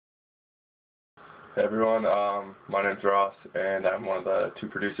Hey everyone, my name's Ross, and I'm one of the two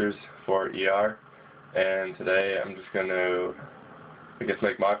producers for ER. And today I'm just going to,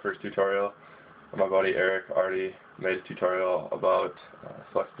 make my first tutorial. My buddy Eric already made a tutorial about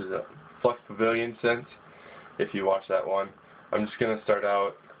Flux Pavilion synths. If you watch that one, I'm just going to start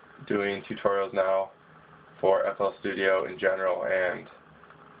out doing tutorials now for FL Studio in general, and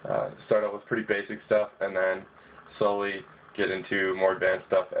start out with pretty basic stuff, and then slowly get into more advanced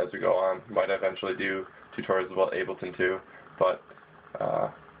stuff as we go on. Might eventually do tutorials about Ableton too, but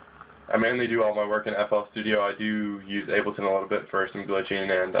I mainly do all my work in FL Studio. I do use Ableton a little bit for some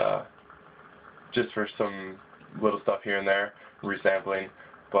glitching and just for some little stuff here and there, resampling.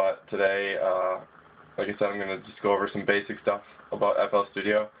 But today, like I said, I'm going to just go over some basic stuff about FL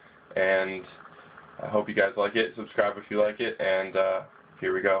Studio, and I hope you guys like it. Subscribe if you like it, and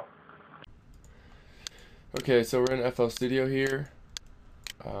here we go. Okay, so we're in FL Studio here.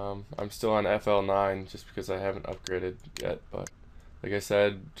 I'm still on FL9 just because I haven't upgraded yet, but like I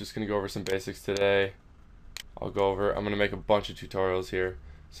said, just gonna go over some basics today. I'm gonna make a bunch of tutorials here,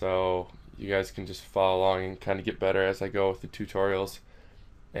 so you guys can just follow along and kind of get better as I go with the tutorials.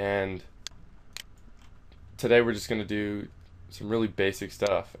 And today we're just gonna do some really basic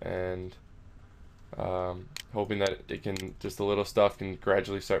stuff, and hoping that just the little stuff can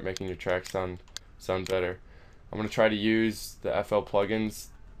gradually start making your tracks sound better. I'm going to try to use the FL plugins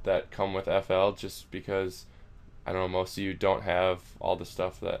that come with FL, just because I know most of you don't have all the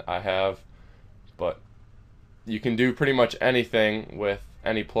stuff that I have, but you can do pretty much anything with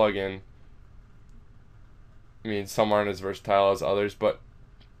any plugin. I mean, some aren't as versatile as others, but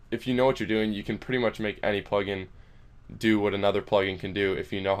if you know what you're doing, you can pretty much make any plugin do what another plugin can do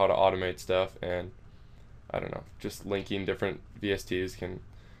if you know how to automate stuff. And I don't know, just linking different VSTs can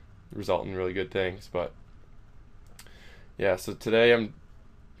result in really good things. But yeah, so today I'm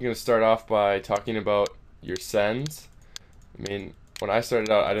going to start off by talking about your sends. I mean, when I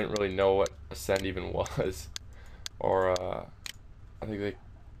started out, I didn't really know what a send even was, or I think they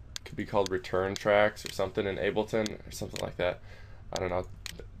could be called return tracks or something in Ableton or something like that. I don't know,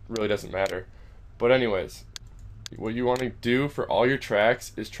 it really doesn't matter. But anyways, what you want to do for all your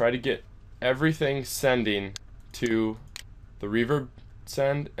tracks is try to get everything sending to the reverb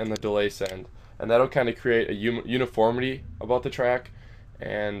send and the delay send, and that'll kind of create a uniformity about the track,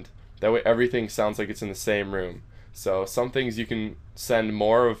 and that way everything sounds like it's in the same room. So some things you can send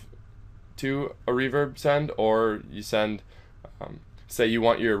more of to a reverb send, or you send say you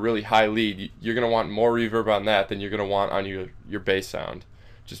want your really high lead, you're going to want more reverb on that than you're going to want on your bass sound,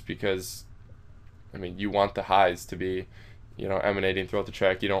 just because I mean, you want the highs to be, emanating throughout the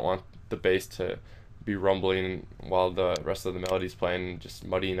track. You don't want the bass to be rumbling while the rest of the melody's playing, just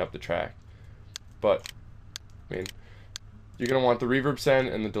muddying up the track. But I mean, you're gonna want the reverb send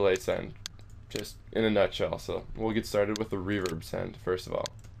and the delay send, just in a nutshell. So we'll get started with the reverb send first of all.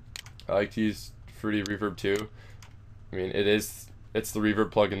 I like to use Fruity Reverb 2. I mean, it's the reverb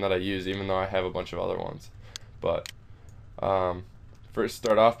plugin that I use, even though I have a bunch of other ones. But first,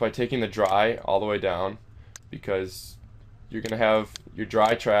 start off by taking the dry all the way down, because you're gonna have your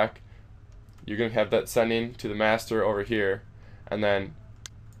dry track. You're gonna have that sending to the master over here, and then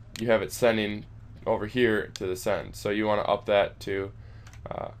you have it sending over here to the send. So you want to up that to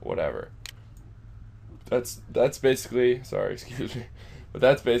whatever. That's basically, sorry, excuse me, but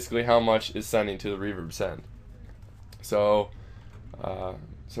that's basically how much is sending to the reverb send. So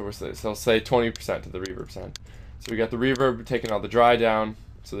so say 20% to the reverb send. So we got the reverb taking all the dry down,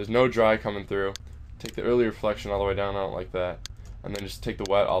 so there's no dry coming through. Take the early reflection all the way down, I don't like that. And then just take the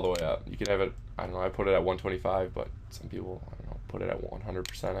wet all the way up. You can have it, I don't know, I put it at 125, but some people, I don't know, put it at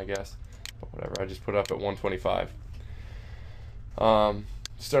 100%, I guess. But whatever, I just put it up at 125.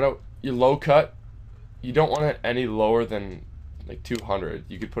 Start out your low cut. You don't want it any lower than like 200.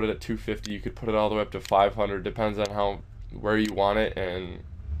 You could put it at 250, you could put it all the way up to 500, depends on where you want it and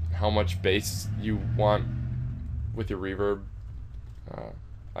how much bass you want with your reverb.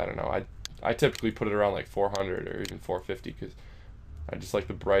 I don't know, I typically put it around like 400 or even 450, because I just like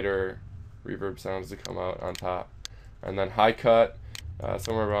the brighter reverb sounds to come out on top. And then high cut,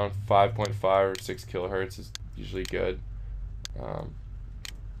 somewhere around 5.5 or 6 kilohertz is usually good.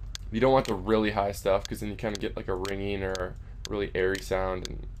 You don't want the really high stuff, because then you kind of get like a ringing or a really airy sound,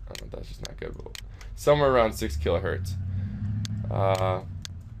 and I don't know, that's just not good. But somewhere around 6 kilohertz.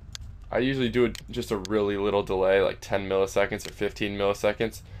 I usually do just a really little delay, like 10 milliseconds or 15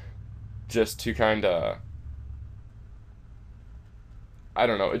 milliseconds, just to kind of, I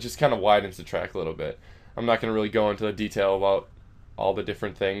don't know, it just kind of widens the track a little bit. I'm not going to really go into the detail about all the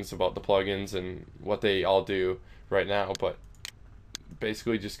different things about the plugins and what they all do right now, but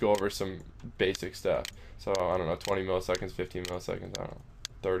basically just go over some basic stuff. So I don't know, 20 milliseconds, 15 milliseconds, I don't know,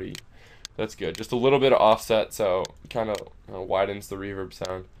 30. That's good. Just a little bit of offset, so kind of widens the reverb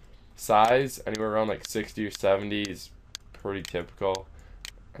sound. Size, anywhere around like 60 or 70 is pretty typical.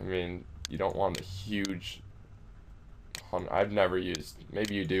 I mean, you don't want a huge, I've never used,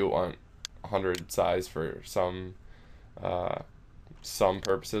 maybe you do want 100 size for some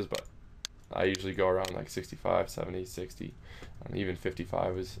purposes, but I usually go around like 65, 70, 60, and even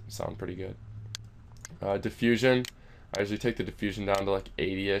 55 sound pretty good. Diffusion, I usually take the diffusion down to like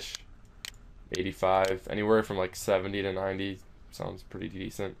 80-ish, 85, anywhere from like 70 to 90 sounds pretty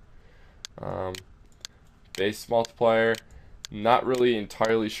decent. Bass multiplier, not really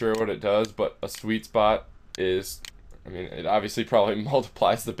entirely sure what it does, but a sweet spot is, I mean, it obviously probably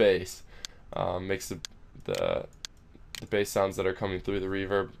multiplies the bass, makes the bass sounds that are coming through the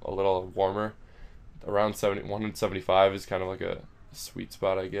reverb a little warmer. Around 175 is kind of like a sweet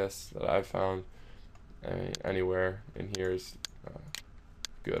spot, I guess, that I've found. I mean, anywhere in here is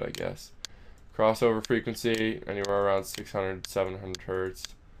good, I guess. Crossover frequency, anywhere around 600, 700 hertz.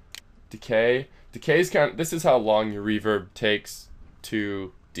 Decay is this is how long your reverb takes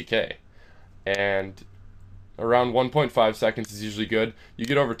to decay. And around 1.5 seconds is usually good. You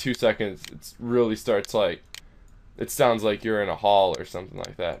get over 2 seconds, it really starts like, it sounds like you're in a hall or something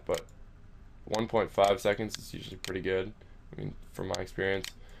like that, but 1.5 seconds is usually pretty good. I mean, from my experience,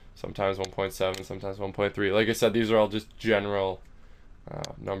 sometimes 1.7, sometimes 1.3. Like I said, these are all just general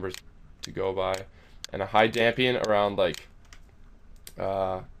numbers to go by. And a high damping around like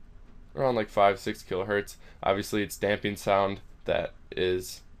 5-6 kilohertz. Obviously, it's damping sound that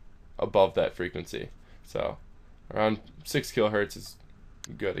is above that frequency. So around 6 kilohertz is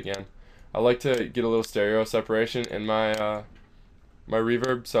good again. I like to get a little stereo separation in my my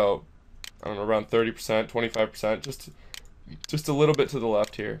reverb, so I don't know, around 30%, 25%, just a little bit to the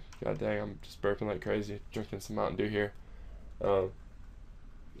left here. God dang, I'm just burping like crazy, drinking some Mountain Dew here.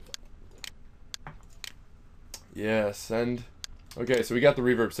 Yeah, send. Okay, so we got the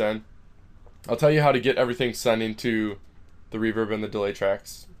reverb send. I'll tell you how to get everything sending to the reverb and the delay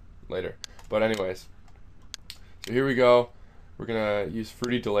tracks later. But anyways, so here we go. We're gonna use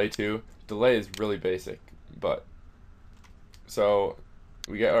Fruity Delay 2. Delay is really basic, but so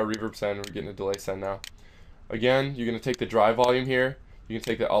we get our reverb send. We're getting a delay send now. Again, you're gonna take the dry volume here. You can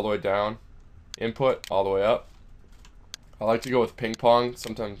take that all the way down. Input all the way up. I like to go with ping pong.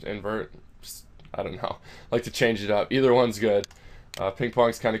 Sometimes invert. Just, I don't know. I like to change it up. Either one's good. Ping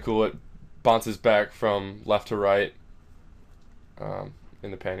pong's kind of cool. It bounces back from left to right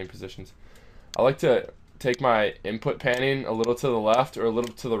in the panning positions. I like to take my input panning a little to the left or a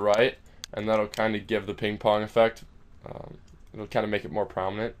little to the right, and that'll kind of give the ping pong effect. It'll kind of make it more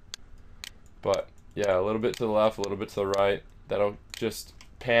prominent. But yeah, a little bit to the left, a little bit to the right. That'll just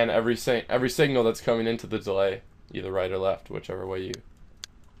pan every signal that's coming into the delay, either right or left, whichever way you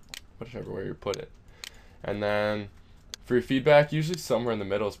put it. And then for your feedback, usually somewhere in the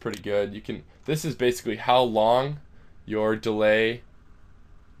middle is pretty good. This is basically how long your delay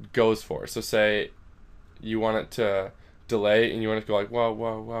goes for. So say you want it to delay and you want it to go like whoa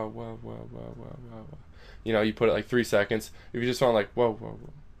whoa whoa whoa whoa whoa whoa whoa. You know, you put it like 3 seconds. If you just want like whoa whoa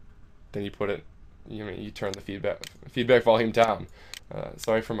whoa, then you put it. You turn the feedback volume down.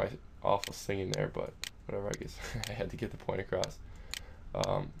 Sorry for my awful singing there, but whatever. I guess I had to get the point across.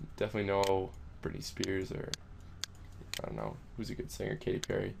 Definitely no Britney Spears or I don't know who's a good singer, Katy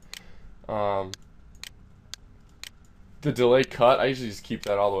Perry. The delay cut, I usually just keep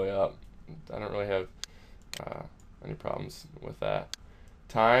that all the way up. I don't really have any problems with that.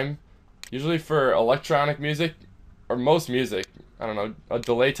 Time, usually for electronic music or most music, I don't know, a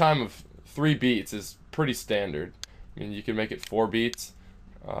delay time of 3 beats is pretty standard. I mean, you can make it 4 beats,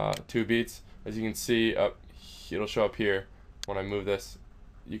 2 beats. As you can see, it'll show up here when I move this.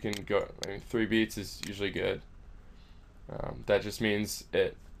 You can go, I mean, 3 beats is usually good. That just means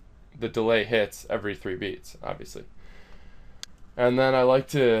the delay hits every 3 beats, obviously. And then I like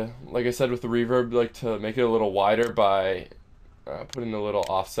to, like I said with the reverb, like to make it a little wider by putting a little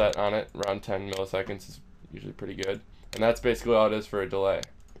offset on it. Around 10 milliseconds is usually pretty good. And that's basically all it is for a delay.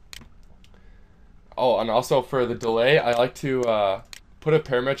 Oh, and also for the delay, I like to put a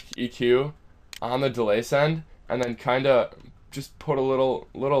parametric EQ on the delay send, and then kind of just put a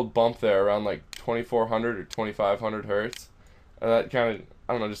little bump there around like 2400 or 2500 hertz. And that kind of,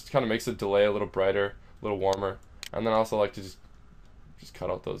 I don't know, just kind of makes the delay a little brighter, a little warmer. And then I also like to just cut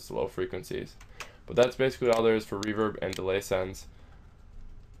out those low frequencies. But that's basically all there is for reverb and delay sends.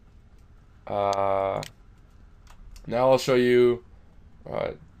 Now I'll show you,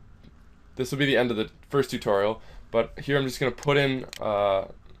 this will be the end of the first tutorial, But here I'm just gonna put in a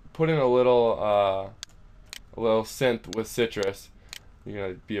little synth with citrus. You're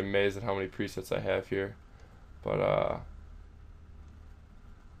gonna be amazed at how many presets I have here. But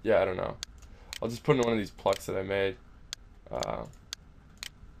yeah, I don't know. I'll just put in one of these plucks that I made.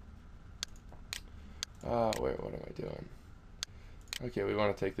 Wait, what am I doing? Okay, we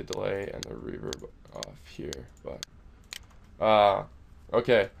want to take the delay and the reverb off here, but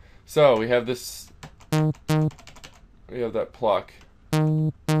okay. So we have this. We have that pluck,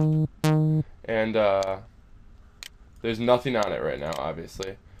 and there's nothing on it right now,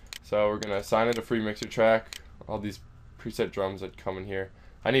 obviously. So we're gonna assign it a free mixer track. All these preset drums that come in here.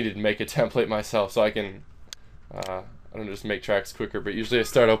 I need to make a template myself so I can I don't just make tracks quicker, but usually I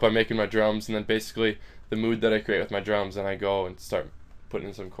start out by making my drums, and then basically the mood that I create with my drums, and I go and start putting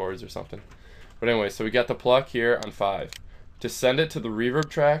in some chords or something. But anyway, so we got the pluck here on 5. To send it to the reverb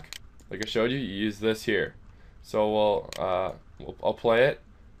track, like I showed you, you use this here. So I'll play it,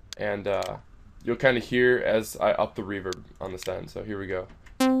 and you'll kind of hear as I up the reverb on the send. So here we go.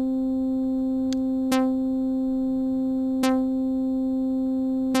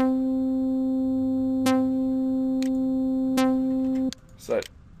 So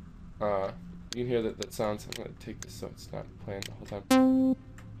you can hear that sounds. I'm going to take this so it's not playing the whole time.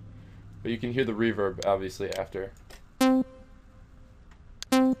 But you can hear the reverb, obviously, after.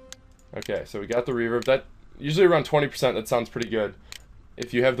 Okay, so we got the reverb. That usually around 20%, that sounds pretty good.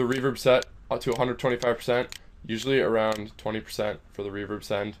 If you have the reverb set up to 125%, usually around 20% for the reverb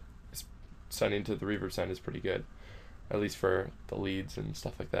send. Sending to the reverb send is pretty good, at least for the leads and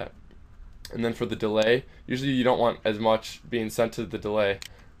stuff like that. And then for the delay, usually you don't want as much being sent to the delay,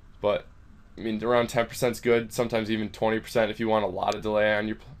 but I mean around 10% is good. Sometimes even 20% if you want a lot of delay on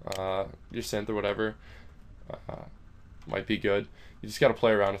your synth or whatever, might be good. You just got to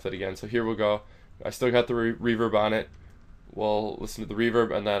play around with it again. So here we'll go. I still got the reverb on it. We'll listen to the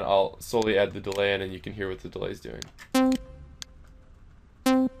reverb, and then I'll slowly add the delay in, and you can hear what the delay is doing.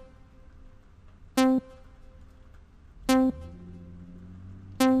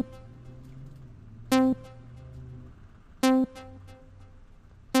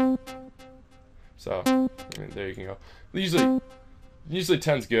 So, I mean, there you can go. Usually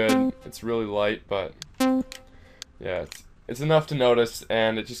 10's good. It's really light, but yeah, it's enough to notice,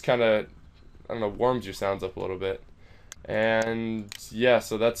 and it just kind of, I don't know, warms your sounds up a little bit. And yeah,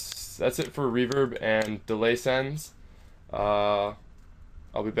 so that's it for reverb and delay sends. I'll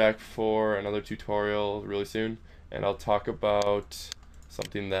be back for another tutorial really soon, and I'll talk about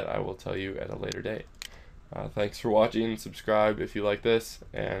something that I will tell you at a later date. Thanks for watching. Subscribe if you like this,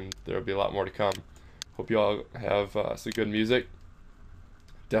 and there will be a lot more to come. Hope you all have some good music.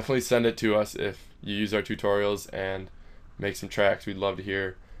 Definitely send it to us if you use our tutorials and make some tracks. We'd love to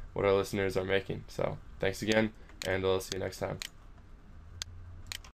hear what our listeners are making. So thanks again, and I'll see you next time.